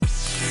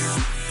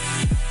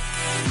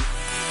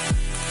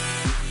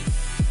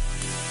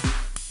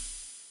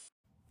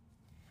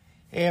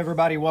Hey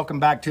everybody, welcome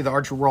back to the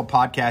Archer World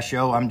Podcast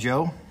Show. I'm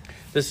Joe.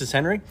 This is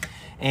Henry.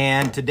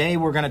 And today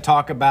we're going to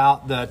talk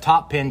about the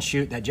top pin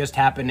shoot that just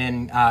happened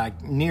in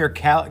near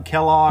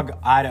Kellogg,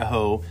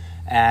 Idaho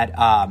at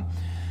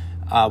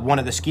one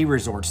of the ski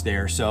resorts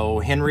there. So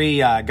Henry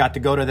got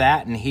to go to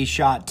that, and he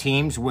shot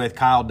teams with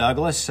Kyle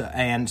Douglas.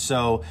 And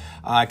so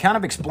kind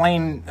of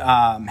explain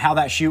how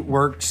that shoot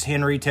works,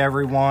 Henry, to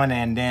everyone,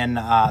 and then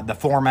the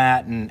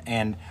format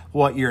and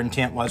what your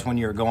intent was when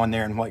you were going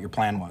there and what your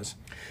plan was.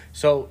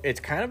 So it's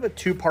kind of a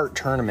two-part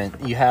tournament.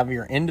 You have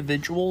your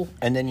individual,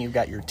 and then you've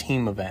got your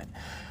team event.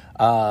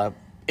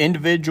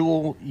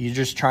 Individual, you're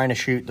just trying to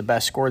shoot the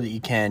best score that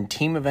you can.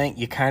 Team event,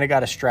 you kind of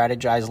got to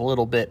strategize a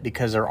little bit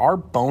because there are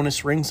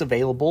bonus rings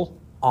available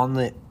on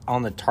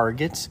the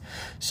targets.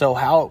 So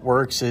how it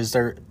works is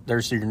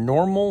there's your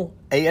normal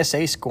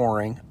ASA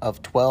scoring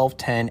of 12,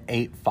 10,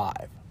 8, 5.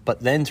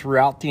 But then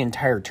throughout the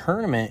entire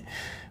tournament,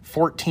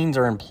 14s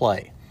are in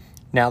play.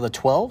 Now the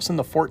 12s and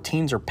the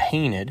 14s are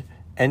painted,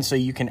 and so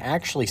you can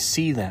actually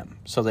see them.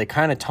 So they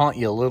kind of taunt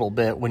you a little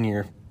bit when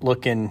you're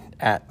looking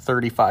at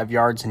 35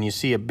 yards and you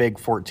see a big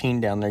 14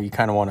 down there. You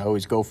kind of want to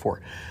always go for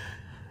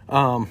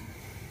it.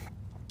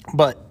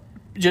 But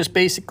just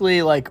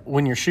basically, like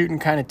when you're shooting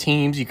kind of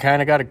teams, you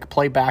kind of got to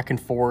play back and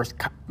forth.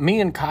 Me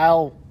and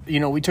Kyle,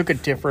 we took a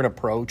different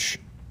approach,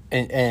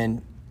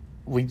 and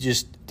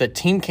the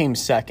team came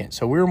second.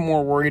 So we were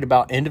more worried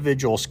about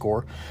individual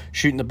score,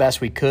 shooting the best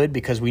we could,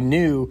 because we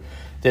knew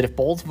that if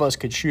both of us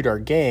could shoot our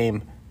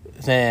game,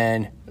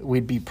 then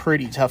we'd be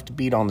pretty tough to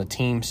beat on the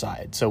team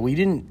side. So we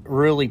didn't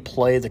really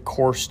play the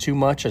course too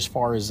much as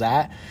far as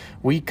that.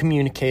 We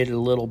communicated a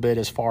little bit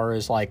as far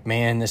as like,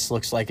 man, this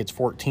looks like it's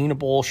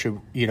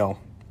 14able,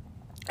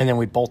 and then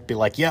we'd both be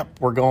like, yep,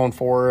 we're going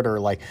for it. Or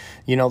like,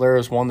 there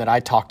was one that I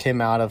talked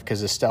him out of because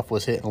his stuff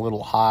was hitting a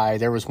little high.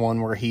 There was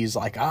one where he's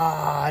like,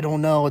 I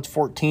don't know, it's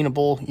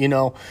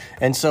 14able,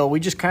 And so we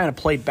just kind of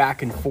played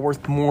back and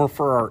forth more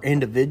for our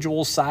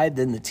individual side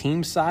than the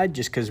team side,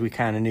 just because we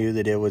kind of knew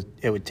that it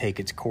would take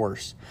its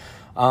course.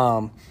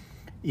 And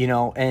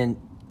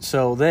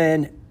so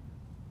then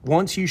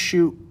once you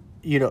shoot,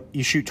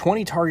 you shoot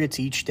 20 targets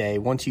each day.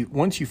 Once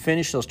you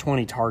finish those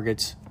 20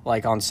 targets,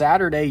 like on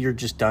Saturday, you're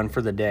just done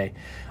for the day.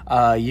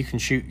 You can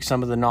shoot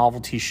some of the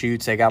novelty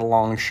shoots. They got a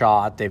long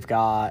shot. They've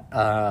got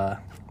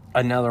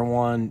another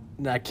one.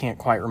 I can't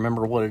quite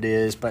remember what it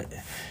is. But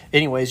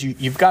anyways,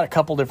 you've got a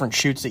couple different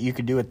shoots that you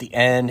could do at the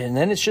end. And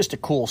then it's just a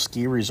cool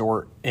ski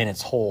resort in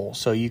its whole.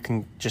 So you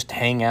can just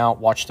hang out,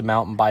 watch the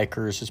mountain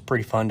bikers. It's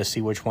pretty fun to see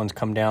which ones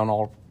come down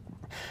all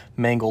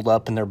mangled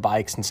up in their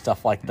bikes and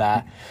stuff like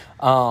that.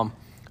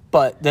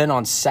 But then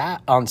on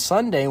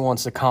Sunday,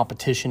 once the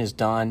competition is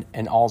done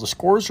and all the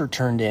scores are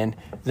turned in,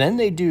 then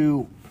they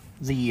do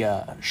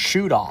the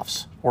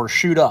shoot-offs or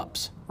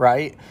shoot-ups,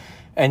 right?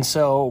 And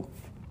so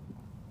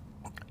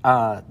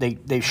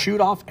they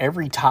shoot off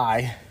every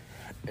tie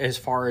as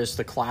far as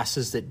the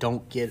classes that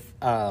don't get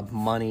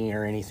money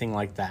or anything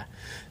like that.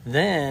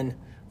 Then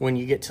when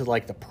you get to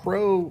like the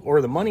pro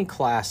or the money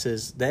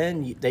classes,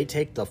 then they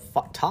take the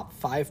top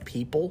 5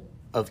 people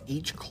of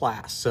each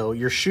class. So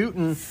you're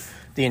shooting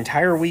the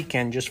entire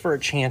weekend just for a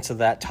chance of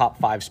that top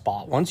 5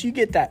 spot. Once you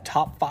get that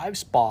top 5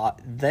 spot,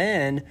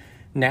 then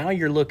now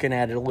you're looking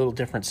at it a little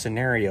different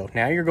scenario.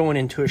 Now you're going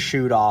into a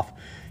shoot-off.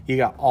 You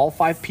got all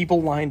 5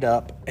 people lined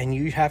up, and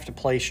you have to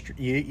play.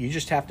 You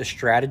just have to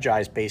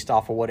strategize based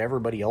off of what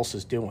everybody else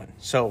is doing.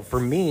 So for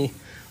me,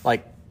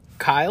 like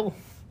Kyle,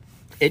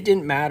 it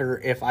didn't matter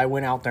if I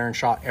went out there and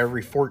shot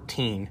every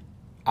 14.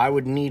 I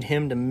would need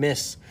him to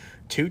miss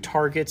 2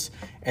 targets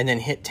and then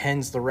hit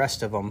 10s the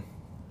rest of them,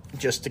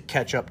 just to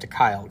catch up to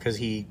Kyle, because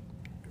he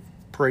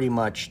pretty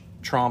much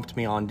tromped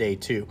me on day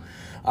 2.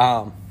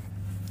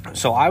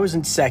 So I was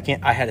in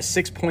second. I had a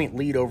 6-point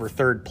lead over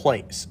third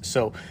place.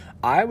 So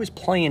I was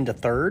playing to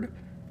third,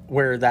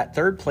 where that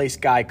third place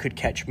guy could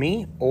catch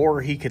me,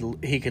 or he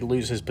could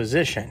lose his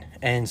position.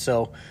 And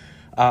so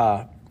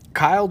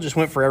Kyle just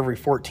went for every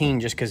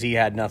 14 just because he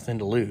had nothing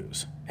to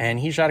lose. And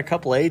he shot a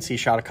couple 8s, he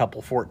shot a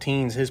couple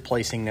 14s. His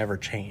placing never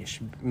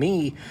changed.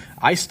 Me,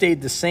 I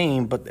stayed the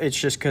same, but it's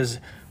just because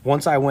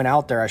once I went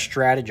out there, I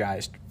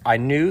strategized. I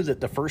knew that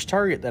the first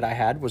target that I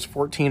had was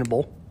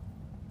 14able.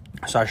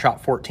 So I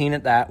shot 14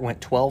 at that,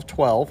 went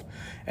 12-12.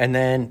 And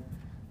then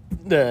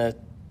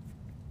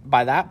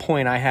by that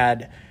point, I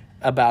had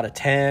about a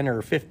 10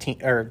 or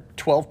 15 or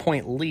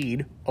 12-point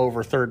lead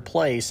over third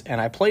place. And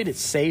I played it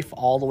safe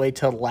all the way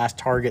till the last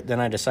target.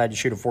 Then I decided to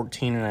shoot a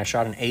 14 and I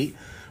shot an 8.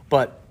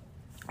 But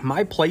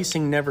my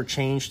placing never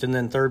changed, and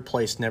then third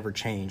place never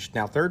changed.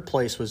 Now, third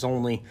place was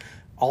only,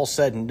 all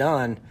said and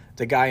done,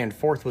 the guy in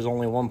fourth was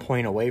only 1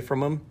 point away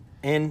from him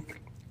in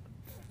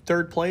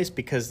third place,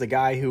 because the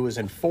guy who was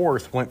in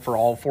fourth went for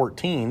all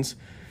 14s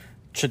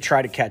to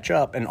try to catch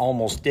up and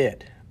almost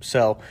did.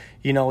 So,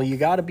 you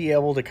got to be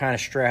able to kind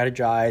of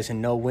strategize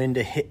and know when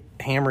to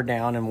hammer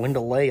down and when to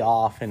lay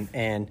off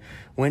and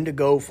when to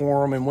go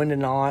for them and when to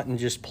not, and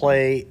just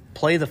play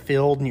the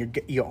field.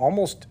 And you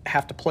almost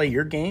have to play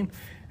your game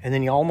And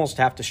then you almost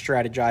have to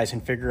strategize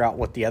and figure out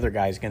what the other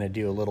guy's going to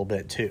do a little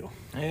bit too.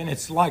 And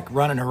it's like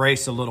running a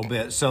race a little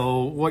bit.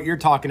 So what you're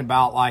talking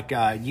about, like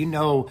that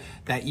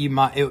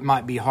it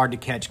might be hard to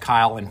catch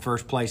Kyle in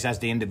first place as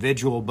the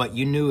individual, but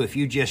you knew if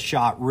you just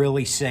shot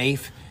really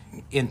safe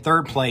in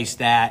third place,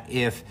 that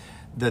if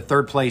the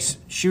third place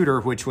shooter,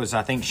 which was,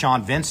 I think,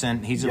 Sean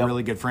Vincent, he's a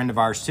really good friend of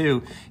ours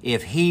too,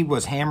 if he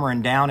was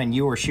hammering down and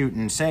you were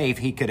shooting safe,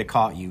 he could have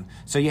caught you.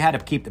 So you had to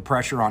keep the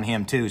pressure on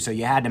him too. So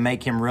you had to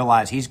make him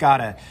realize he's got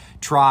to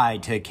try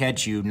to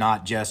catch you,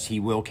 not just he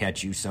will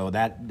catch you. So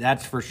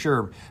that's for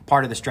sure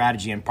part of the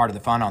strategy and part of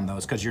the fun on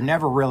those, because you're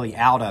never really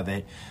out of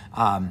it.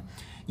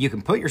 You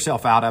can put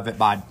yourself out of it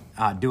by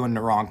doing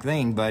the wrong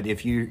thing, but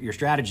if your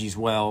strategy's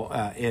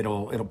well,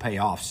 it'll pay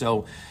off.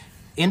 So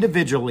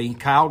individually,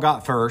 Kyle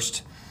got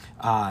first,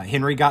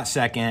 Henry got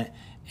second,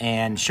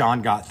 and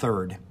Sean got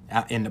third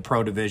in the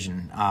pro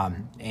division.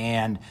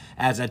 And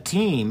as a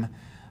team,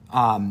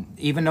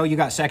 even though you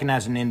got second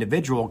as an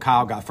individual,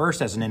 Kyle got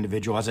first as an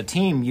individual. As a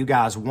team, you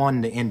guys won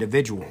the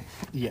individual.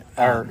 Yeah,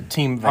 or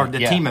team event. Or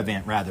the team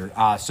event, rather.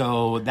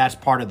 So that's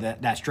part of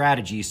that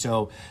strategy.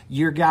 So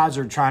your guys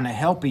are trying to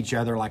help each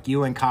other. Like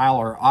you and Kyle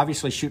are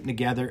obviously shooting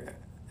together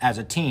as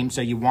a team,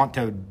 so you want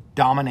to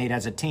dominate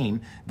as a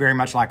team, very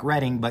much like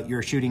Reading, but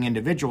you're shooting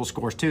individual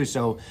scores too,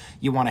 so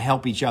you want to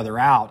help each other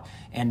out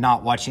and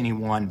not watch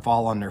anyone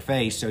fall on their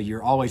face. So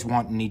you're always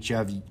wanting each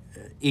of you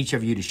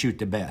to shoot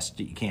the best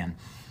that you can.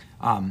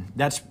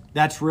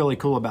 That's really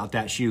cool about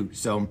that shoot.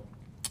 So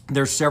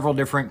there's several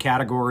different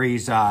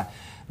categories.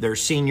 There's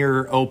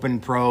senior open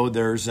pro,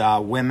 there's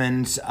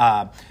women's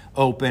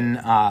open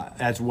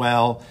as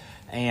well.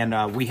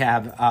 And we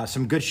have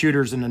some good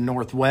shooters in the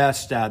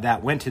Northwest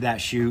that went to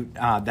that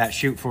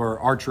shoot for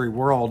Archery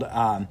World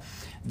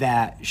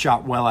that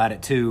shot well at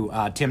it too.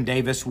 Tim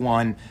Davis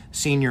won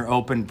senior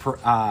open,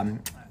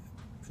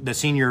 the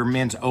senior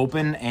men's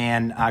open,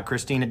 and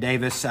Christina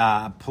Davis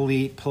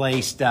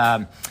placed. She's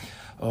going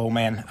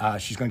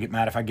to get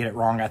mad if I get it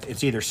wrong.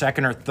 It's either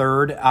second or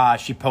third.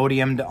 She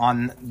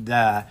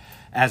podiumed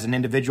as an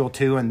individual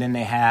too, and then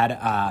they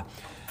had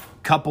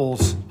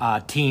couples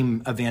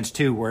team events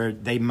too, where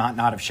they might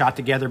not have shot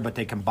together, but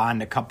they combined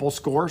the couple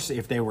scores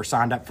if they were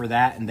signed up for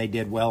that, and they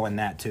did well in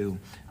that too.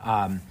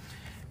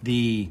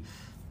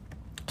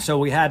 So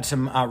we had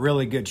some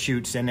really good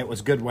shoots, and it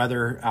was good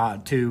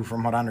weather too,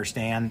 from what I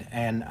understand.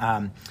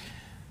 And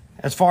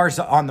as far as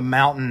on the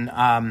mountain,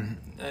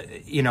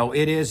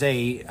 it is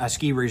a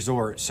ski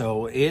resort.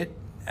 So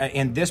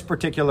in this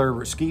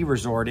particular ski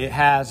resort, it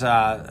has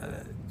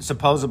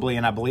supposedly,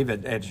 and I believe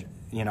it,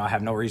 I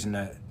have no reason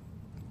to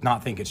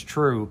not think it's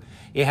true,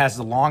 it has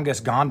the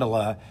longest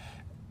gondola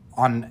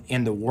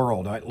in the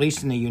world, or at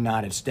least in the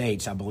United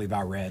States, I believe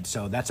I read.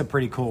 So that's a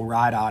pretty cool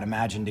ride, I'd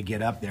imagine, to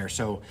get up there.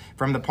 So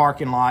from the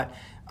parking lot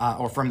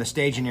or from the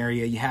staging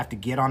area, you have to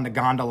get on the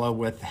gondola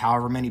with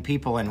however many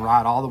people and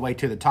ride all the way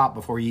to the top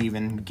before you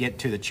even get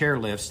to the chair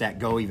lifts that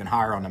go even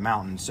higher on the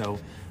mountain. So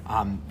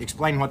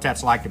explain what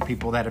that's like to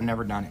people that have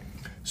never done it.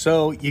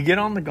 So you get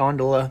on the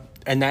gondola,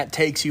 and that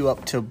takes you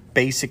up to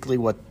basically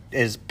what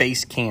is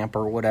base camp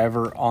or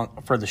whatever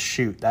for the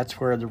shoot. That's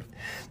where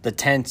the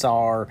tents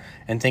are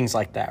and things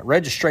like that.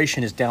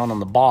 Registration is down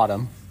on the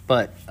bottom,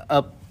 but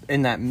up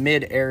in that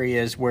mid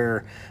area is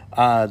where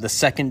the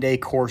second day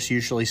course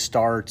usually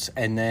starts,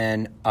 and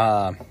then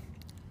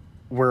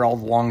where all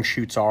the long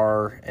shoots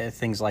are,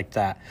 things like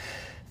that.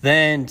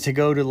 Then to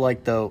go to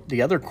like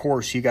the other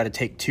course, you got to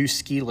take 2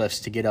 ski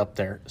lifts to get up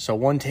there. So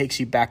one takes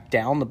you back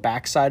down the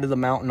backside of the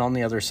mountain on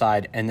the other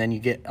side, and then you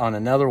get on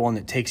another one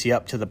that takes you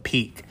up to the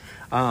peak.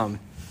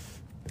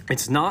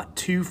 It's not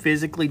too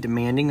physically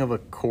demanding of a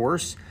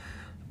course.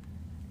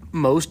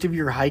 Most of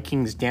your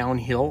hiking's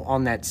downhill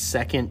on that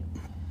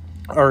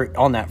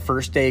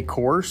first day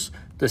course.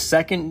 The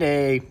second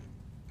day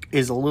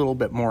is a little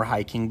bit more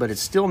hiking, but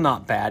it's still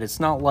not bad. It's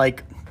not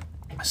like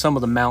some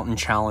of the mountain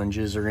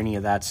challenges or any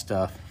of that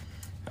stuff.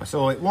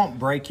 So it won't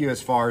break you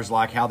as far as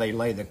like how they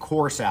lay the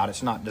course out.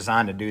 It's not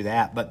designed to do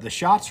that, but the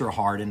shots are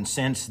hard. And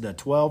since the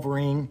 12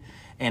 ring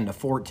and the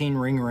 14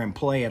 ring are in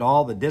play at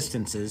all the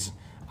distances,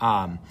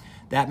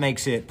 that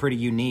makes it pretty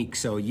unique.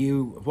 So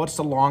what's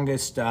the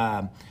longest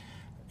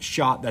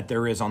shot that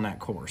there is on that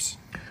course?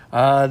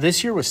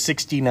 This year was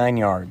 69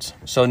 yards.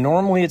 So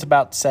normally it's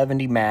about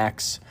 70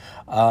 max.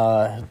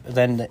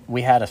 Then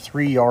we had a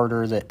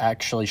 3-yarder that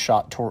actually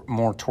shot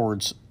more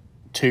towards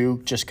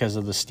 2 just because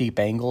of the steep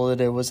angle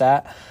that it was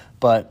at.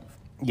 But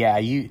yeah,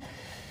 you're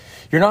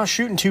not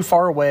shooting too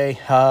far away.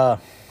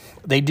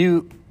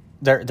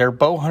 Their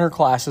bow hunter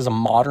class is a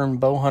modern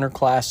bow hunter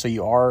class, so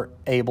you are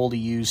able to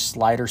use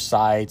slider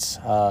sights.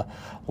 A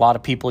lot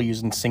of people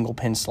using single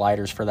pin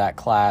sliders for that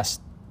class,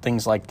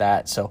 things like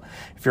that. So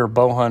if you're a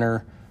bow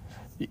hunter,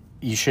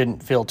 you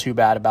shouldn't feel too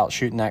bad about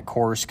shooting that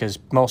course, because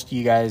most of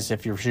you guys,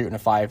 if you're shooting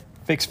a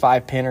fixed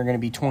 5-pin, are going to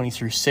be 20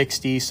 through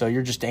 60, so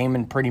you're just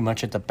aiming pretty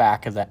much at the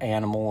back of the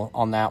animal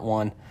on that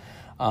one.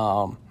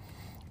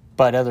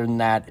 But other than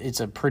that, it's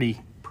a pretty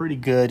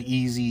good,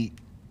 easy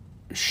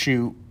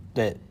shoot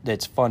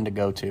that's fun to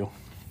go to.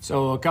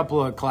 So a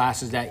couple of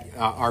classes that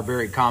are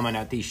very common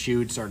at these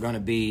shoots are going to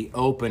be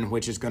open,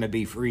 which is going to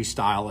be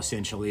freestyle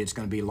essentially. It's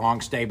going to be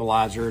long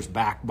stabilizers,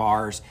 back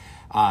bars,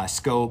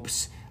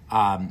 scopes,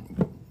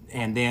 and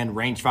then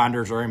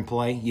rangefinders are in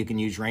play. You can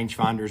use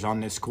rangefinders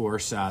on this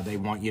course. They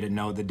want you to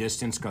know the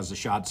distance because the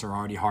shots are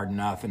already hard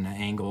enough and the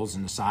angles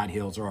and the side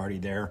hills are already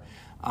there.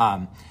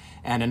 And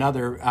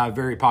another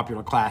very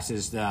popular class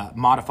is the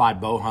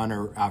modified bow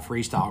hunter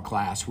freestyle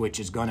class,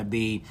 which is going to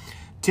be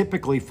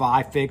typically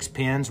 5 fixed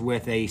pins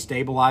with a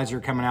stabilizer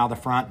coming out of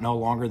the front no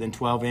longer than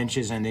 12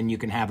 inches, and then you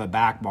can have a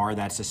back bar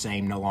that's the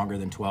same, no longer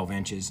than 12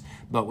 inches.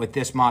 But with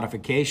this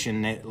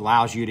modification, it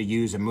allows you to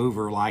use a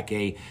mover like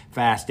a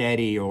Fast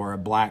Eddie or a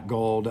Black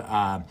Gold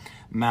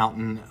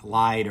Mountain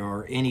Light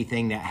or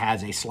anything that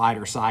has a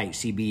slider sight.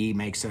 CBE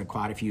makes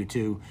quite a few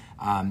too.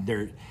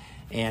 That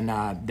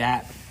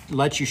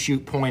lets you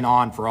shoot point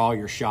on for all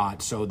your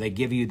shots. So they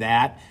give you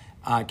that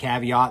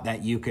caveat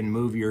that you can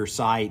move your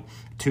sight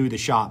to the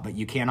shot, but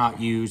you cannot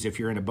use, if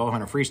you're in a bow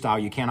hunter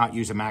freestyle, you cannot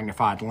use a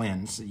magnified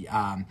lens. You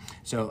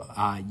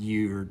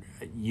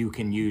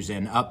can use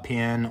an up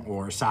pin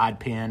or a side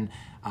pin,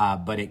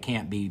 but it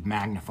can't be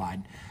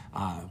magnified.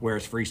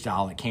 Whereas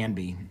freestyle, it can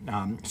be.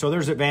 So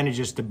there's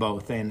advantages to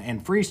both.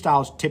 And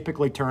freestyles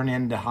typically turn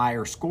into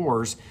higher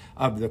scores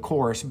of the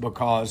course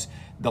because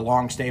the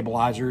long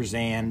stabilizers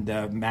and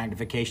the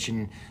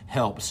magnification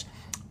helps.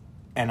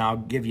 And I'll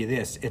give you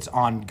this, it's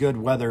on good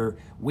weather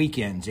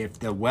weekends. If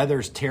the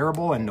weather's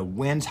terrible and the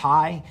wind's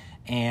high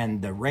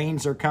and the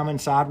rains are coming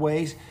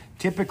sideways,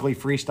 typically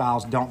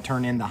freestyles don't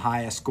turn in the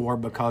highest score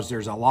because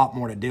there's a lot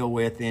more to deal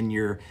with in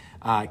your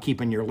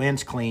keeping your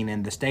lens clean,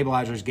 and the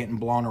stabilizer's getting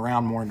blown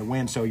around more in the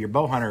wind, so your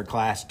bow hunter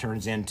class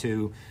turns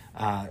into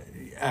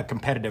a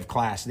competitive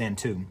class then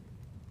too.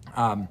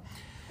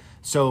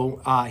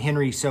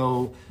 Henry,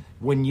 so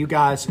when you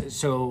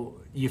guys,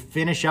 you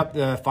finish up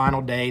the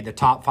final day, the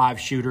top 5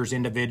 shooters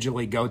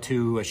individually go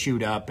to a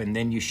shoot up, and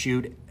then you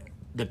shoot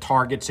the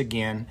targets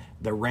again.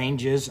 The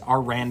ranges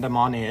are random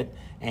on it,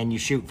 and you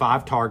shoot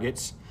 5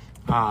 targets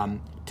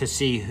to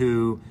see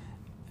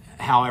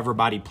how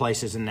everybody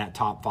places in that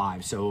top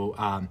 5.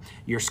 So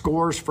your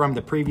scores from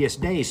the previous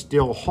day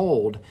still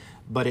hold,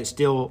 but it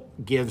still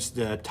gives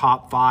the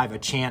top 5 a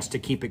chance to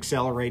keep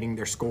accelerating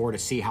their score to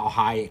see how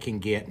high it can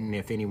get and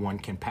if anyone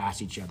can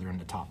pass each other in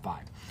the top 5.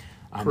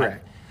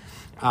 Correct.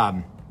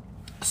 As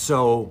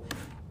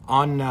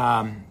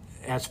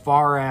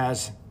far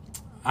as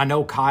I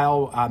know,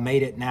 Kyle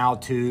made it now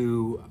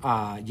to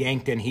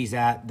Yankton. He's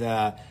at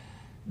the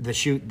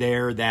shoot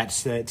there.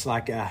 It's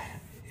like a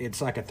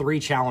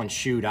 3-challenge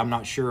shoot. I'm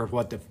not sure of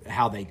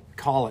how they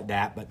call it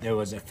that, but there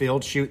was a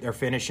field shoot they're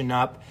finishing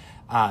up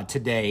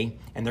today,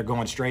 and they're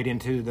going straight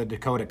into the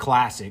Dakota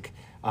Classic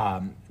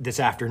this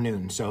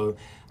afternoon. So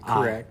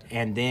correct.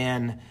 And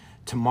then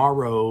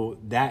tomorrow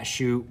that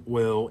shoot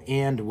will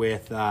end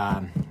with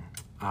an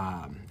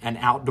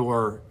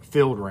outdoor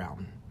field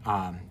round.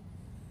 So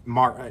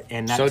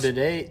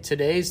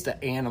today's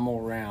the animal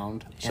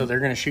round. So they're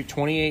going to shoot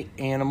 28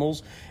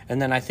 animals,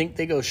 and then I think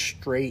they go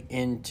straight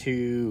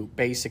into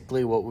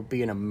basically what would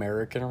be an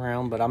American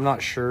round, but I'm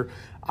not sure.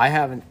 I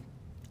haven't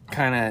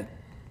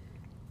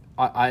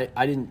I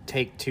didn't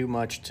take too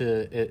much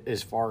to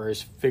as far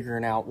as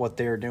figuring out what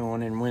they're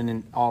doing and when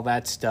and all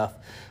that stuff,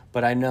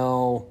 but I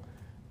know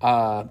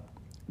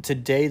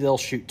today they'll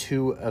shoot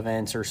 2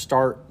 events or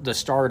the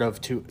start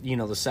of 2,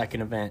 the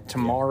second event.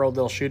 Tomorrow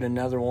they'll shoot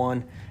another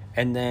one,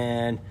 and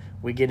then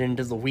we get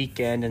into the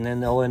weekend, and then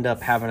they'll end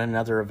up having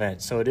another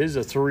event. So it is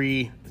a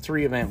three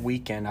event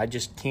weekend. I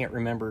just can't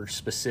remember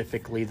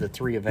specifically the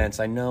 3 events.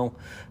 I know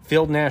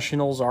Field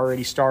Nationals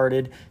already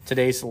started.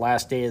 Today's the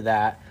last day of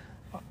that.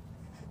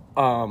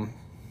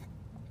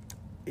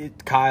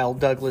 Kyle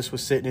Douglas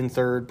was sitting in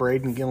 3rd.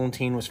 Braden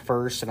Gillantine was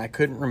 1st, and I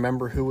couldn't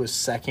remember who was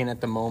 2nd at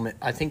the moment.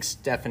 I think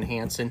Stefan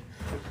Hansen.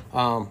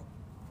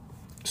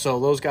 So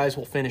those guys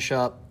will finish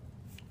up,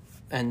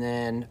 and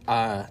then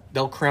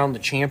they'll crown the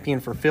champion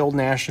for Field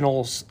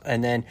Nationals,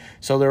 and then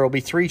so there will be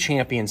 3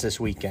 champions this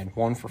weekend: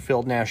 one for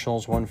Field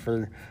Nationals, one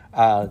for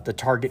the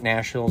Target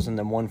Nationals, and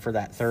then one for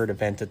that 3rd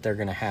event that they're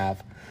going to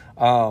have.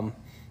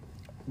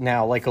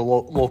 Now, like a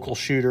local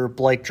shooter,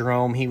 Blake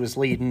Jerome, he was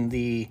leading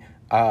the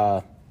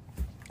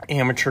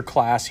amateur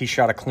class. He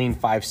shot a clean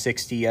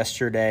 560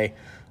 yesterday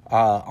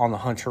on the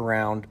hunter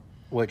round,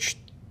 which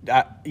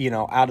out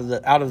of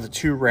the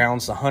 2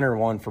 rounds, the hunter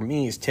one for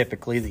me is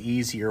typically the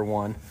easier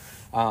one.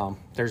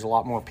 There's a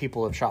lot more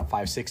people have shot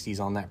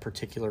 560s on that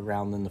particular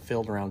round than the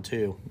field round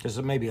too.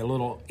 Just maybe a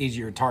little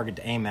easier target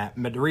to aim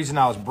at. But the reason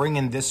I was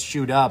bringing this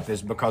shoot up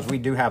is because we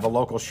do have a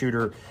local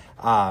shooter,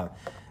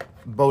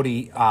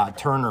 Bodie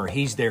Turner.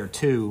 He's there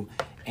too,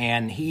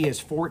 and he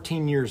is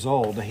 14 years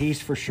old. He's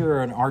for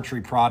sure an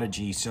archery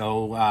prodigy.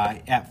 So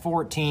at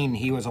 14,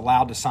 he was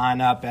allowed to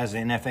sign up as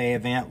an NFA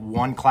event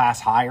 1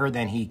 class higher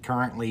than he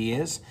currently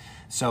is.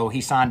 So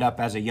he signed up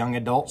as a young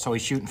adult, so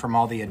he's shooting from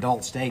all the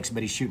adult stakes,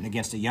 but he's shooting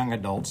against the young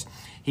adults.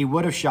 He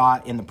would have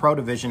shot in the pro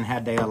division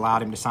had they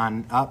allowed him to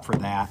sign up for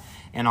that.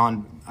 And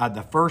on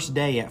the first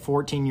day at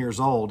 14 years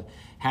old,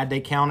 had they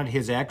counted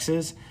his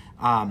X's,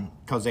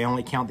 because they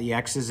only count the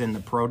X's in the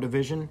pro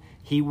division,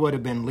 he would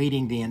have been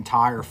leading the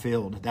entire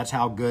field. That's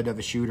how good of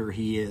a shooter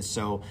he is.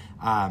 So,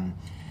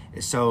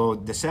 so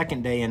the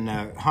second day in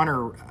the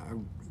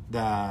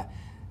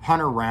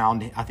Hunter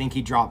round, I think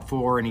he dropped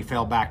 4 and he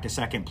fell back to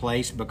second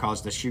place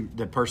because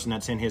the person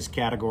that's in his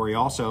category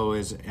also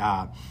is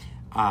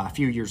a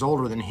few years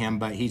older than him,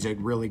 but he's a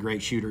really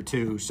great shooter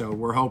too. So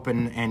we're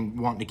hoping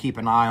and wanting to keep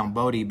an eye on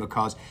Bodie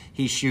because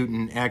he's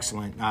shooting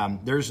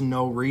excellent. There's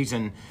no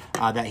reason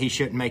that he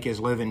shouldn't make his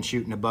living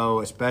shooting a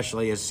bow,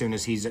 especially as soon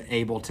as he's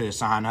able to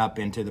sign up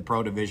into the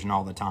pro division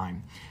all the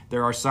time.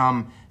 There are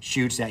some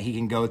shoots that he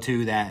can go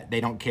to that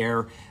they don't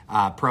care,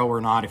 pro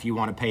or not. If you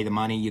want to pay the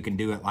money, you can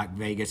do it, like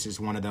Vegas is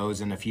one of those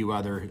and a few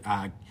other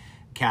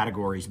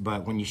categories.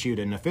 But when you shoot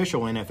an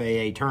official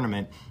NFAA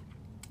tournament,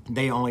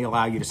 they only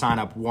allow you to sign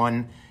up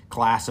one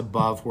class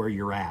above where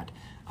you're at.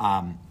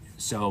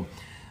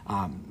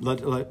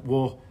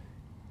 We'll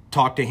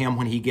talk to him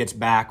when he gets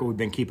back. We've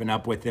been keeping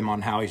up with him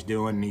on how he's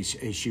doing, and he's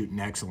shooting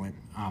excellent.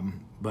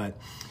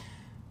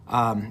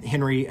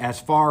 Henry, as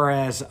far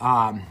as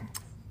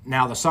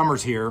now the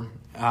summer's here,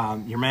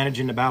 you're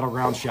managing the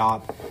Battleground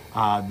shop.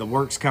 The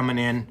work's coming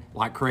in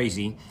like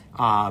crazy.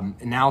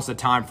 Now's the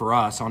time for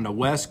us on the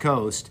West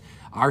Coast.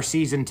 Our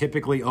season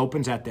typically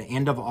opens at the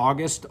end of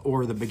August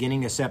or the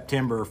beginning of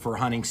September for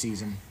hunting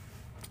season.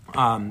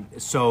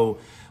 So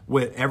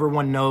what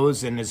everyone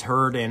knows and has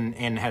heard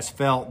and has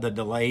felt the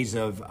delays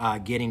of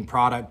getting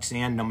products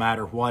in, no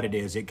matter what it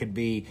is. It could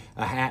be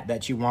a hat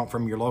that you want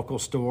from your local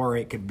store.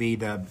 It could be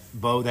the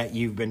bow that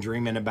you've been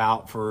dreaming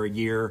about for a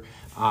year.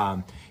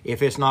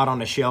 If it's not on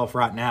the shelf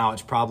right now,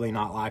 it's probably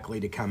not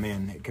likely to come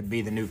in. It could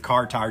be the new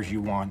car tires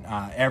you want.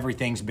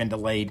 Everything's been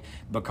delayed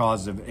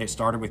because of it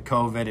started with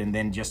COVID, and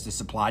then just the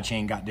supply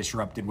chain got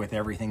disrupted with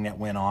everything that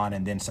went on,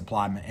 and then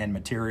supply and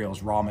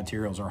materials, raw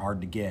materials are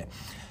hard to get.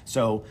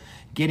 So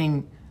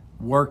getting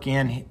work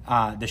in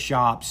the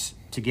shops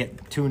to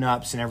get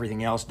tune-ups and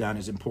everything else done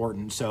is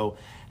important. So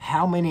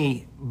how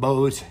many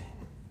bows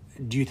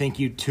do you think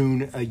you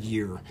tune a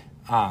year?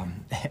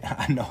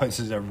 I know this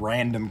is a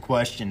random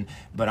question,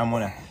 but I'm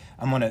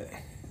gonna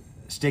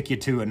stick you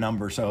to a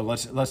number. So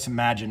let's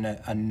imagine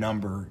a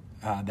number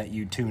that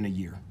you tune a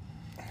year.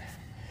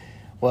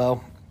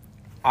 Well,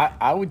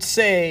 I would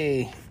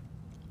say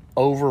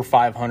over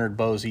 500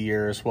 bows a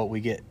year is what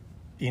we get,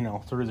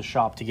 through the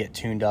shop to get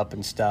tuned up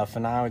and stuff.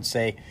 And I would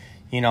say,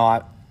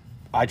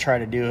 I try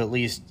to do at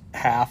least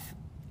half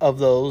of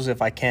those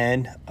if I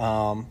can.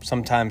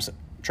 Sometimes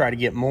try to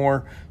get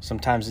more.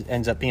 Sometimes it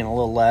ends up being a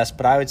little less.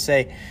 But I would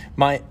say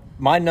my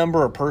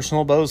number of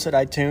personal bows that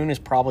I tune is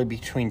probably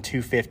between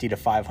 250 to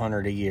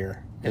 500 a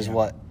year is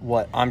what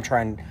I'm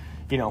trying,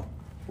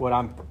 what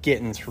I'm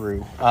getting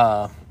through.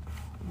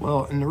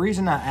 Well, and the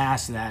reason I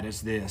ask that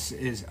is this,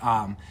 is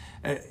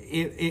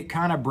it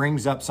kind of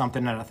brings up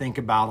something that I think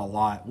about a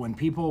lot. When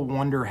people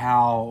wonder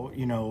how,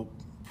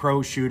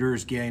 pro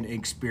shooters gain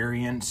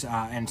experience,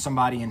 and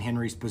somebody in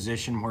Henry's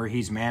position where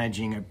he's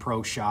managing a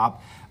pro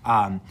shop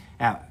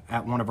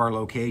at one of our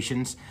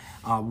locations,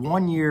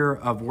 1 year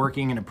of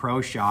working in a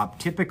pro shop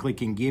typically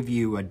can give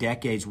you a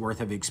decade's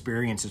worth of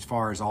experience as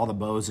far as all the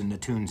bows and the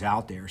tunes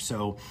out there.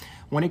 So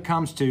when it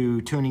comes to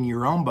tuning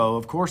your own bow,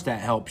 of course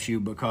that helps you,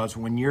 because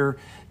when you're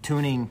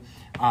tuning,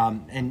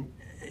 and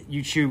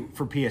you shoot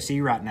for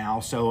PSE right now,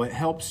 so it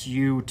helps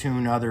you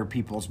tune other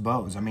people's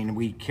bows. I mean,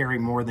 we carry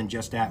more than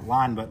just that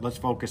line, but let's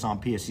focus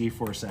on PSE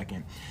for a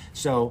second.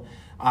 So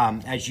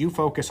as you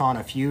focus on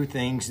a few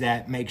things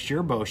that makes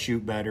your bow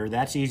shoot better,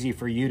 that's easy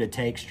for you to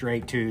take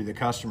straight to the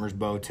customer's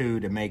bow too,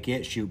 to make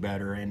it shoot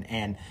better.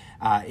 And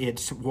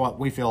it's what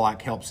we feel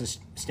like helps us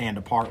stand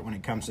apart when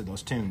it comes to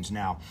those tunes.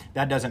 Now,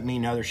 that doesn't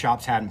mean other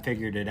shops haven't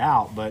figured it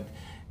out, but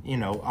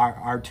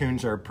our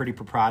tunes are pretty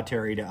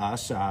proprietary to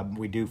us.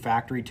 We do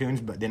factory tunes,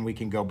 but then we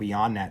can go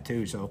beyond that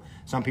too. So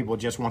some people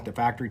just want the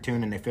factory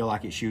tune and they feel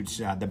like it shoots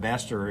the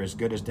best or as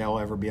good as they'll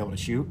ever be able to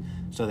shoot,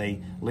 so they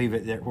leave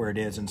it there where it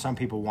is. And some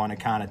people want to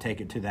kind of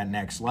take it to that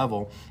next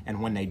level,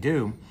 and when they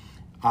do,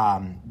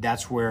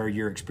 that's where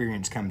your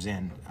experience comes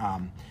in.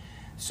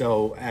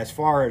 So as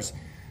far as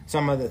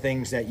some of the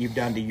things that you've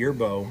done to your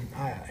bow,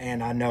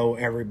 and I know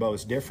every bow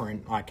is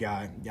different. Like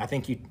I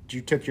think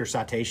you took your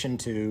citation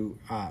to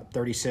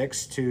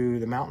 36 to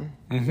the mountain.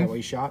 Mm-hmm. Is that what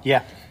you shot?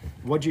 Yeah.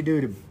 What'd you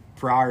do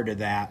prior to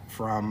that,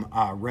 from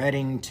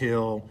Redding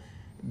till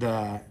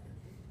the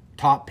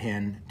top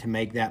pin, to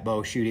make that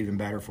bow shoot even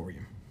better for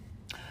you?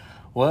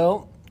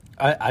 Well,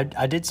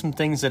 I did some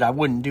things that I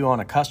wouldn't do on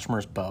a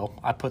customer's bow.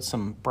 I put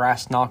some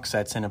brass knock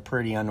sets in a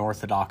pretty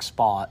unorthodox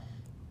spot,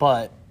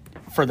 but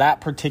for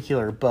that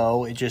particular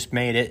bow, it just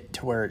made it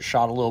to where it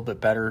shot a little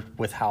bit better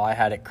with how I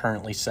had it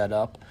currently set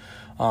up.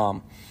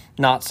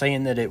 Not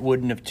saying that it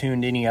wouldn't have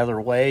tuned any other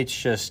way. It's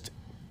just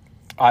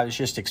I was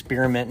just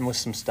experimenting with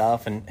some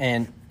stuff,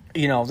 and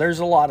There's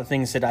a lot of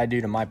things that I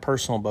do to my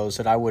personal bows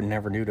that I would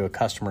never do to a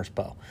customer's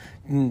bow.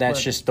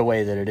 That's just the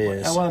way that it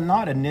is. Well,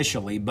 not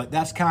initially, but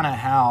that's kind of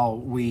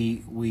how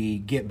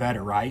we get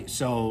better, right?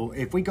 So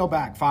if we go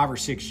back 5 or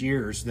 6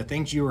 years, the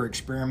things you were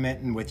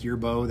experimenting with your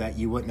bow that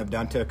you wouldn't have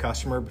done to a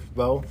customer's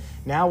bow,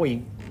 now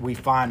we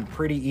find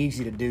pretty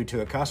easy to do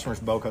to a customer's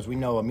bow because we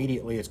know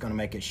immediately it's going to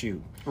make it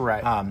shoot.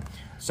 Right.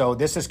 So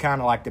this is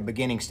kind of like the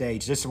beginning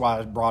stage. This is why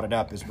I brought it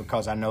up, is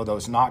because I know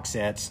those knock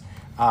sets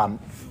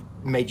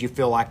made you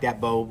feel like that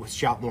bow was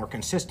shot more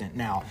consistent.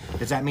 Now,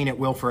 does that mean it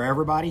will for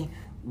everybody?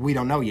 We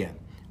don't know yet.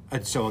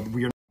 So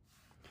we're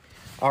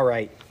all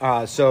right.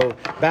 So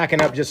backing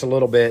up just a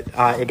little bit,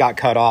 it got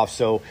cut off.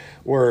 So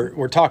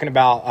we're talking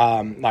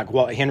about like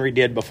what Henry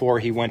did before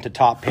he went to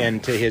top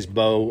pin to his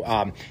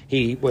bow.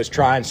 He was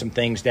trying some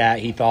things that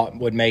he thought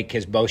would make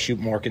his bow shoot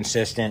more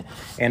consistent.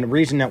 And the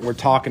reason that we're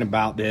talking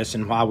about this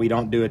and why we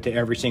don't do it to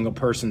every single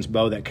person's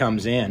bow that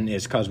comes in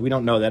is because we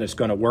don't know that it's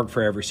going to work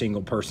for every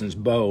single person's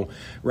bow.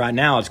 Right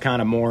now, it's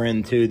kind of more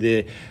into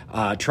the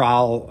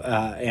trial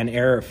and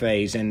error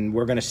phase, and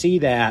we're going to see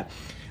that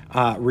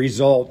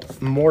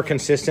result more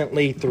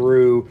consistently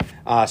through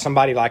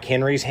somebody like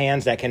Henry's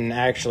hands that can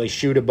actually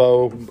shoot a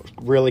bow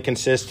really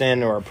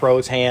consistent, or a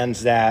pro's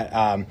hands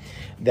that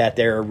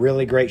they're a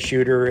really great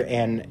shooter.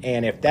 And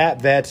if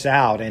that vets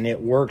out and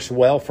it works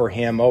well for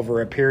him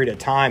over a period of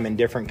time in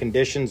different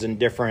conditions and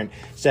different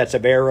sets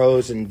of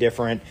arrows and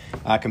different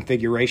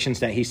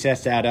configurations that he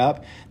sets that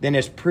up, then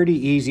it's pretty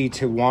easy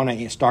to want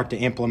to start to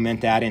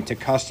implement that into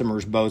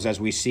customers' bows as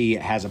we see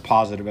it has a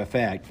positive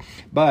effect.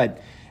 But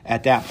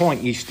at that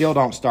point, you still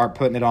don't start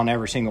putting it on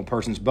every single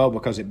person's bow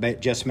because it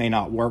just may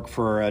not work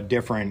for a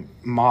different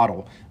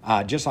model.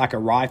 Just like a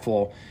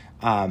rifle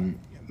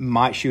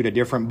might shoot a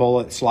different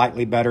bullet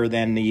slightly better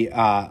than the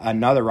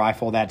another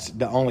rifle. That's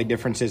the only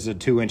difference is a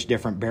 2-inch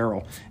different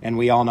barrel, and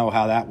we all know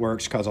how that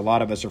works because a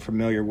lot of us are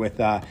familiar with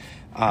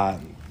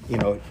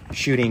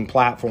shooting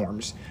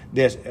platforms.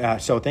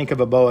 So think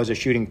of a bow as a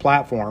shooting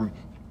platform,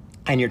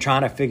 and you're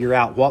trying to figure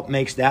out what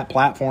makes that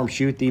platform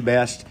shoot the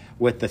best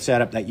with the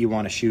setup that you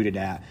want to shoot it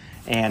at.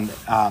 And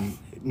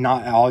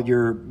not all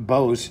your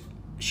bows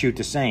shoot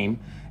the same,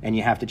 and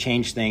you have to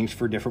change things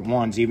for different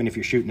ones, even if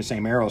you're shooting the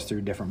same arrows through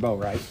a different bow,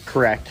 right?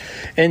 Correct.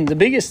 And the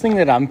biggest thing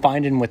that I'm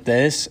finding with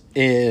this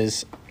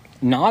is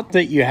not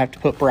that you have to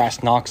put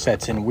brass knock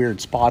sets in weird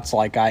spots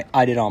like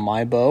I did on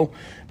my bow,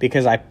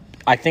 because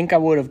I think I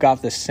would have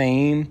got the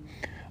same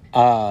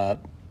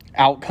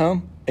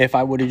outcome if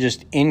I would have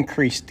just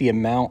increased the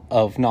amount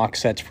of knock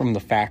sets from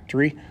the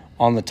factory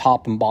on the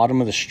top and bottom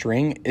of the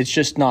string. It's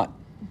just not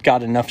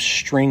got enough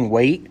string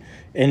weight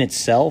in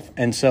itself.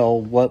 And so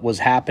what was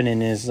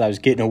happening is I was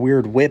getting a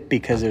weird whip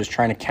because it was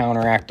trying to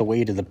counteract the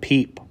weight of the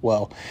peep.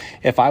 Well,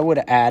 if I would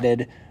have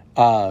added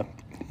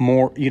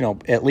more,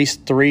 at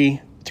least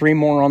three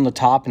more on the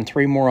top and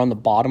 3 more on the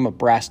bottom of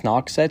brass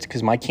knock sets,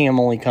 because my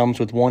cam only comes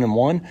with 1 and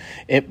 1,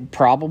 it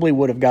probably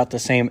would have got the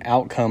same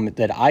outcome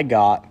that I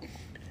got,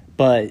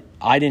 but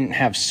I didn't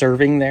have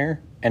serving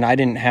there, and I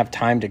didn't have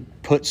time to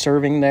put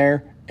serving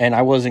there. And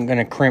I wasn't going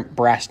to crimp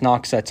brass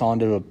knock sets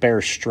onto a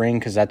bare string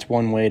because that's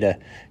one way to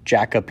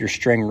jack up your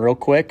string real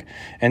quick.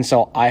 And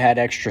so I had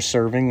extra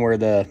serving where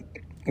the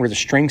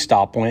string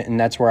stop went, and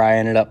that's where I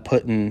ended up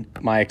putting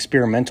my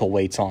experimental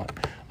weights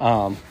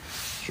on.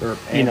 Sure.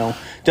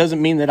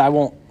 Doesn't mean that I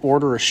won't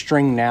order a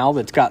string now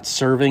that's got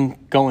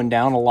serving going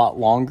down a lot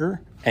longer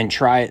and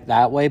try it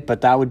that way,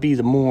 but that would be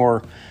the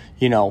more,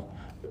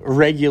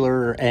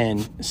 regular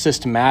and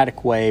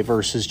systematic way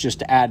versus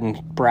just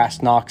adding brass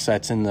knock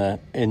sets in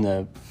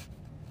the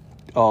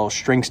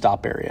string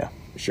stop area.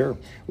 Sure.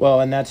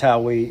 Well, and that's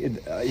how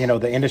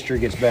the industry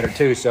gets better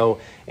too. So,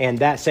 and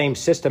that same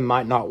system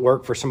might not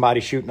work for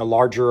somebody shooting a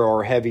larger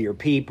or heavier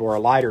peep or a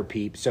lighter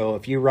peep. So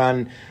if you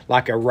run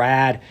like a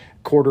rad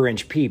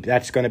 1/4-inch peep,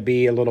 that's going to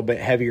be a little bit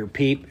heavier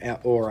peep,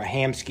 or a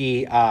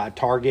Hamskea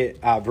Target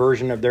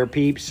version of their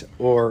peeps,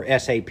 or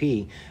SAP.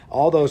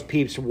 All those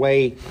peeps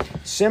weigh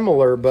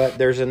similar, but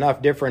there's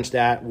enough difference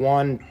that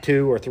 1,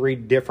 2, or 3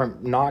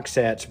 different knock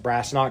sets,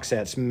 brass knock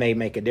sets, may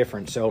make a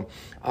difference. So,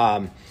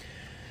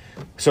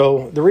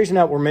 so the reason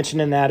that we're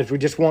mentioning that is we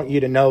just want you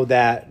to know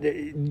that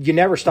you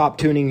never stop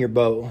tuning your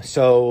bow.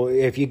 So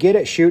if you get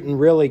it shooting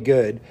really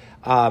good,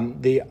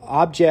 the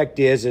object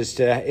is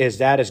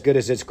that as good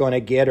as it's going to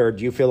get, or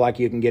do you feel like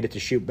you can get it to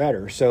shoot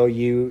better? So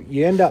you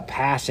end up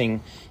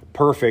passing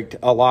perfect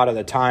a lot of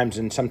the times,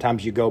 and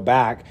sometimes you go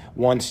back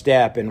one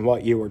step in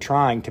what you were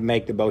trying to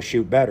make the bow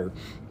shoot better.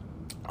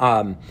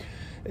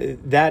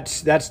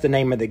 That's the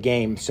name of the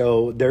game.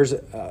 So there's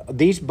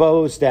these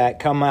bows that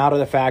come out of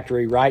the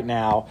factory right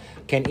now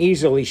can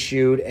easily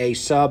shoot a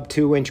sub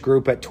 2-inch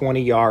group at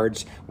 20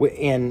 yards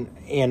in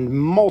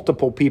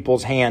multiple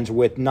people's hands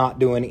with not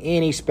doing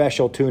any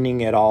special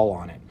tuning at all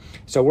on it.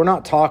 So we're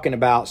not talking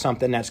about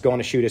something that's going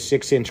to shoot a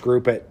 6-inch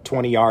group at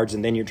 20 yards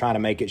and then you're trying to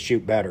make it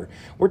shoot better.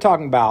 We're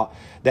talking about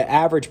the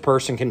average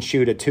person can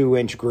shoot a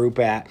 2-inch group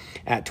at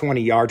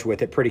 20 yards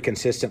with it pretty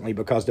consistently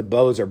because the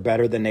bows are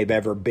better than they've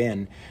ever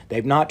been.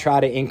 They've not tried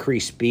to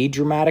increase speed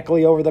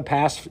dramatically over the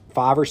past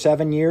 5 or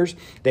 7 years.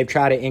 They've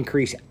tried to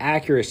increase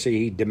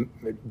accuracy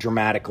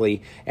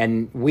dramatically,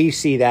 and we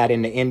see that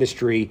in the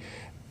industry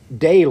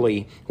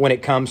daily when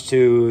it comes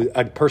to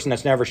a person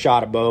that's never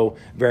shot a bow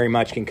very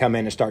much can come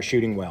in and start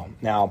shooting well.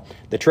 Now,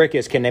 the trick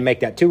is, can they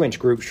make that 2-inch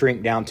group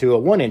shrink down to a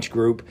 1-inch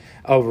group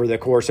over the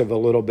course of a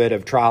little bit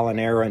of trial and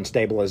error and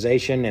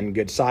stabilization and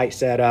good sight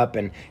setup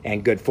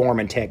and good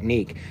form and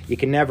technique. You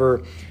can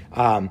never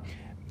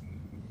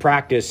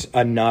practice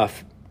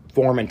enough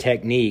form and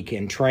technique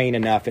and train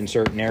enough in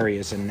certain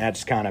areas, and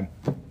that's kind of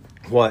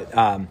what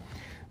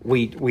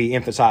we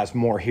emphasize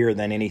more here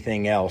than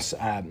anything else.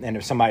 And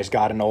if somebody's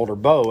got an older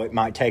bow, it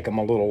might take them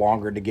a little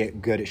longer to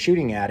get good at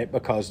shooting at it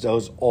because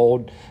those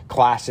old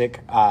classic,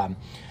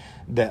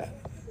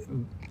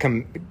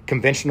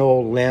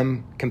 conventional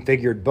limb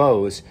configured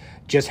bows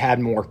just had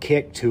more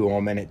kick to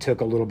them, and it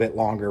took a little bit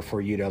longer for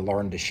you to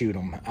learn to shoot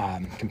them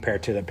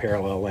compared to the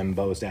parallel limb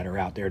bows that are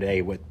out there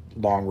today with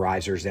long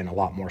risers and a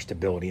lot more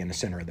stability in the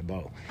center of the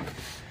bow.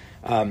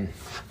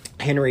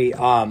 Henry,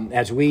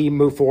 as we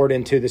move forward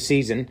into the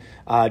season,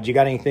 do you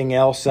got anything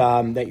else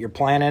that you're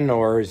planning,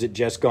 or is it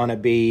just going to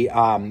be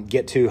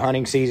get to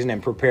hunting season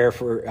and prepare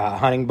for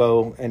hunting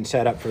bow and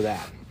set up for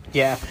that?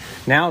 Yeah,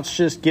 now it's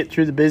just get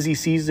through the busy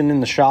season in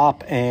the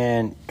shop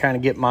and kind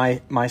of get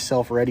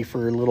myself ready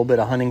for a little bit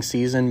of hunting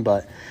season,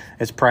 but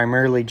it's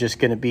primarily just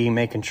going to be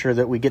making sure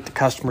that we get the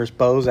customers'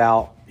 bows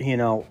out,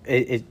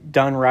 it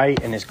done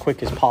right and as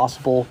quick as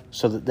possible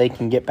so that they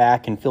can get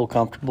back and feel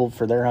comfortable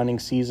for their hunting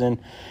season,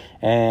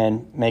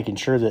 and making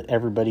sure that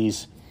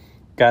everybody's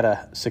got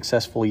a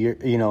successful year,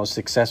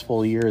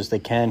 as they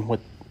can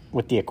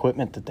with the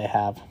equipment that they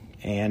have.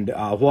 And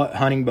what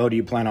hunting bow do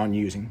you plan on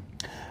using?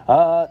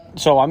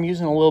 So I'm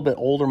using a little bit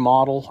older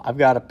model. I've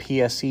got a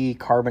PSE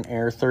Carbon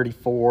Air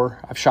 34.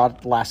 I've shot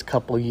it the last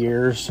couple of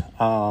years.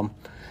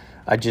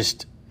 I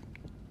just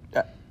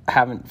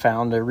haven't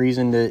found a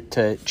reason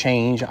to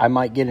change. I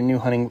might get a new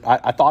hunting.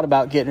 I thought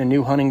about getting a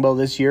new hunting bow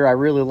this year. I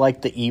really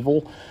like the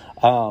Evil.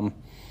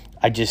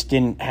 I just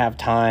didn't have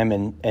time,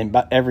 and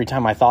every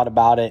time I thought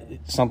about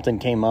it, something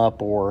came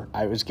up, or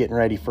I was getting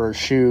ready for a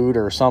shoot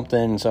or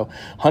something. So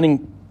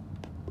hunting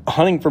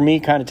for me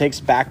kind of takes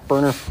a back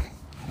burner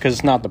because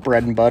it's not the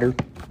bread and butter.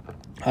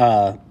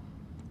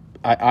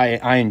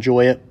 I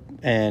enjoy it,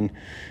 and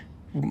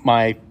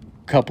my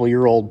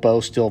couple-year-old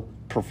bow still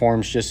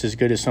performs just as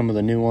good as some of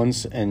the new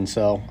ones, and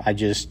so I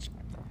just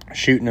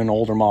shooting an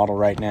older model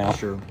right now.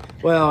 Sure.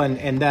 Well,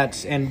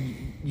 and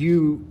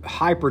you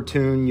hyper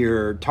tune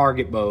your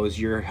target bows,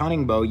 your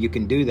hunting bow, you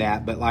can do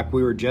that, but like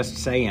we were just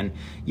saying,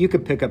 you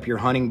could pick up your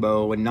hunting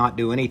bow and not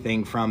do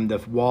anything from the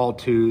wall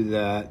to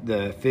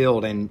the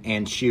field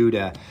and shoot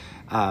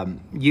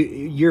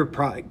you're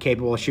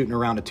capable of shooting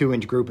around a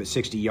 2-inch group at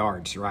 60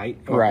 yards, right?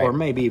 Or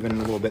maybe even a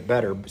little bit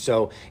better.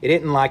 So it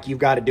isn't like you've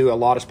got to do a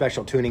lot of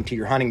special tuning to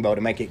your hunting bow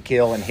to make it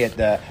kill and hit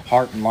the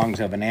heart and lungs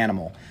of an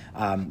animal.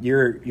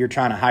 You're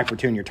trying to hyper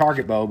tune your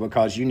target bow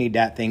because you need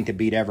that thing to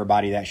beat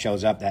everybody that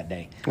shows up that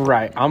day.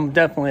 Right. I'm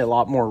definitely a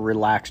lot more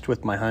relaxed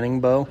with my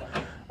hunting bow.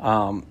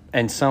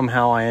 And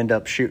somehow I end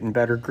up shooting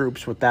better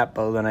groups with that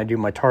bow than I do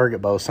my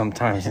target bow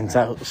sometimes. And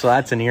so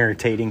that's an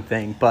irritating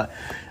thing. But,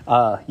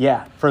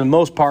 yeah, for the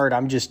most part,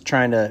 I'm just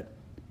trying to,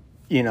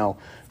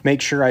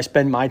 make sure I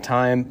spend my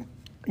time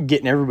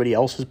getting everybody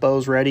else's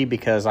bows ready,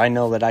 because I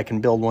know that I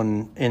can build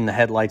one in the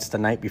headlights the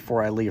night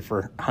before I leave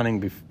for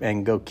hunting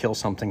and go kill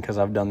something, because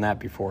I've done that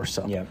before.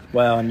 So yeah,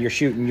 well, and you're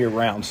shooting year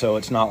round, so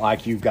it's not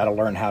like you've got to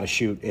learn how to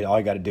shoot. All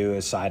you got to do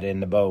is sight it in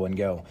the bow and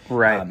go.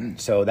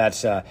 Right. So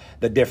that's the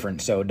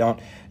difference. So don't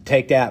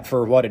take that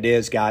for what it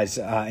is, guys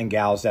and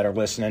gals that are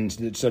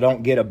listening. So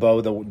don't get a bow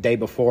the day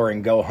before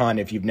and go hunt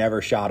if you've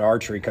never shot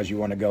archery because you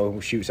want to go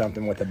shoot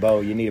something with a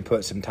bow. You need to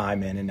put some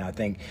time in, and I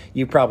think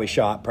you probably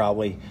shot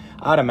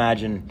I'd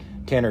imagine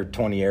 10 or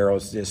 20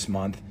 arrows this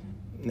month.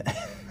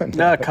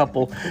 A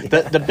couple.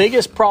 The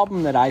biggest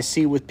problem that I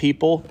see with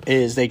people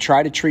is they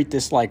try to treat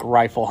this like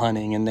rifle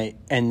hunting,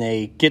 and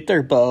they get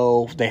their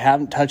bow. They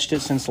haven't touched it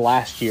since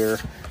last year.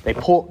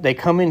 They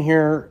come in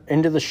here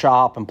into the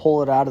shop and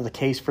pull it out of the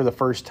case for the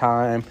first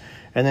time,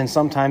 and then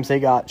sometimes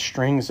they got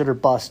strings that are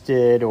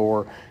busted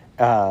or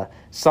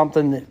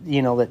something that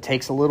that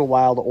takes a little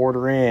while to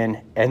order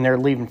in, and they're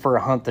leaving for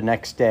a hunt the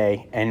next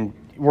day, and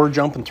we're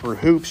jumping through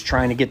hoops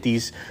trying to get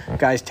these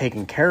guys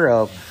taken care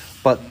of.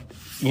 But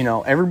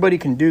everybody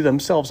can do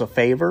themselves a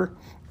favor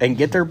and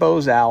get their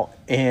bows out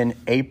in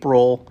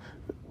April.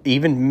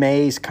 Even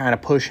May's kind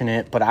of pushing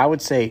it, but I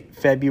would say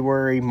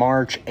February,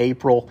 March,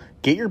 April,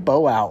 get your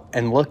bow out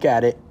and look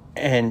at it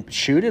and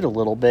shoot it a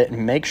little bit,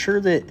 and make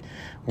sure that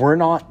we're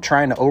not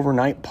trying to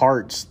overnight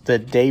parts the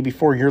day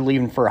before you're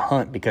leaving for a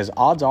hunt, because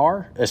odds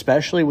are,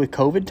 especially with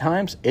COVID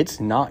times,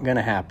 it's not going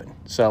to happen.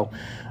 So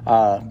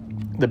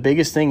the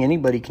biggest thing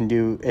anybody can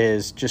do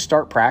is just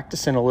start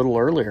practicing a little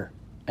earlier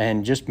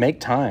and just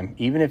make time.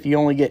 Even if you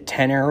only get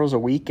 10 arrows a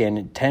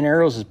weekend, 10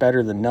 arrows is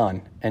better than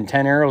none. And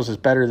 10 arrows is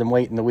better than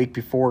waiting the week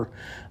before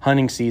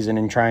hunting season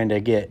and trying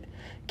to get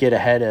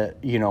ahead of,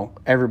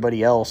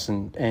 everybody else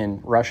and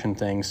rushing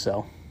things.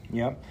 So,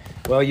 yep.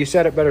 Well, you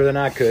said it better than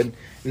I could.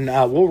 And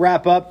we'll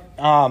wrap up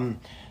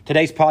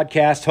today's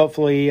podcast.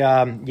 Hopefully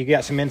you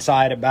got some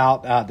insight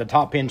about the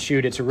top pin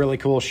shoot. It's a really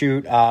cool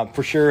shoot.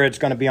 For sure, it's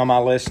going to be on my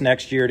list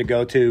next year to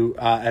go to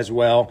as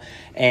well.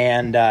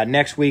 And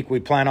next week we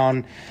plan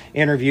on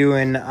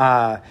interviewing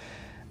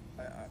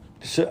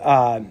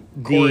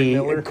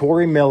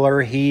Corey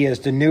Miller. He is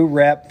the new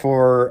rep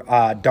for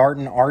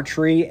Darton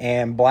Archery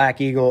and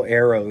Black Eagle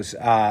Arrows.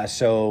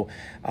 So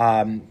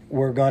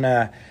we're going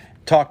to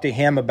talk to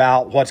him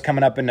about what's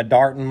coming up in the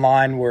Darton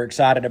line. We're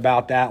excited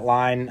about that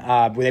line.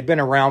 They've been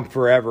around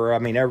forever. I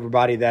mean,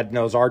 everybody that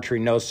knows archery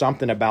knows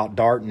something about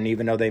Darton,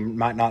 even though they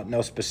might not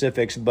know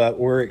specifics. But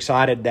we're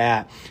excited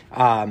that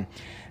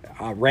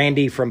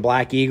Randy from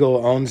Black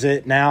Eagle owns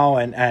it now,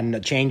 and the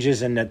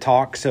changes and the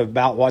talks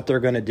about what they're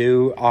going to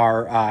do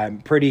are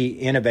pretty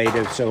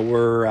innovative. So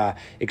we're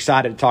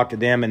excited to talk to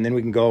them, and then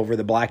we can go over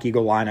the Black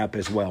Eagle lineup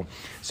as well.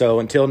 So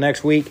until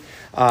next week,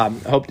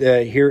 hope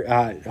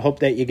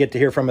that you get to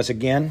hear from us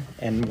again,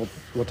 and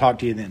we'll talk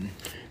to you then.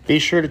 Be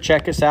sure to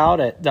check us out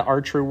at the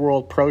Archery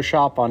World Pro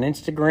Shop on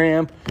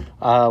Instagram.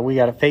 We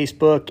got a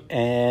Facebook,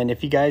 and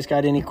if you guys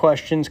got any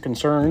questions,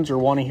 concerns, or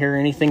want to hear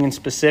anything in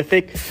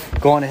specific,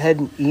 go on ahead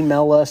and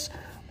email us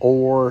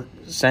or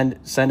send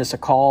us a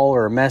call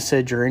or a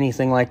message or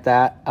anything like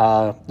that.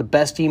 The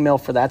best email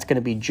for that's going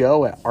to be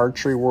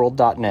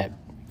joe@archeryworld.net.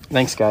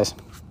 Thanks, guys.